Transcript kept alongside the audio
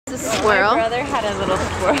a squirrel. My brother had a little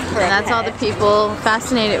squirrel. And that's all the people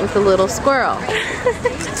fascinated with the little squirrel.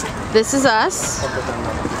 This is us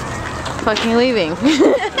fucking leaving.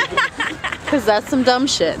 Because that's some dumb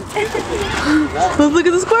shit. Let's look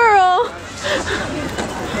at the squirrel.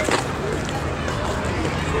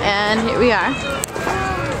 And here we are.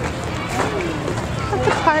 At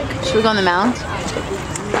the park. Should we go on the mound?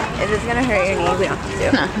 If it's gonna hurt your knee, we don't have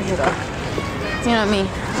to. No, we can go. You know me.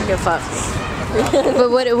 I don't give a fuck. But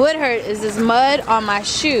what it would hurt is this mud on my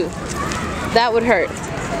shoe. That would hurt.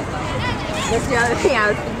 That's the other thing I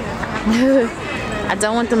was thinking of. I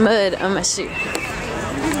don't want the mud on my shoe.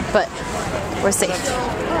 But we're safe.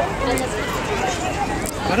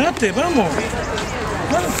 Parate, vamos.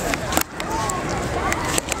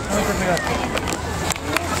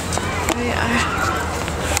 We are.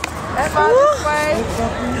 Okay.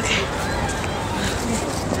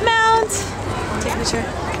 Mount. Take a picture.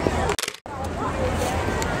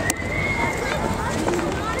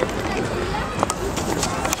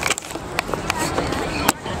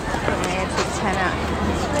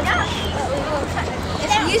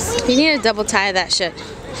 You need to double tie that shit.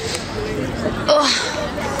 Oh,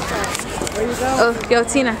 yo,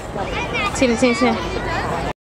 Tina. Tina.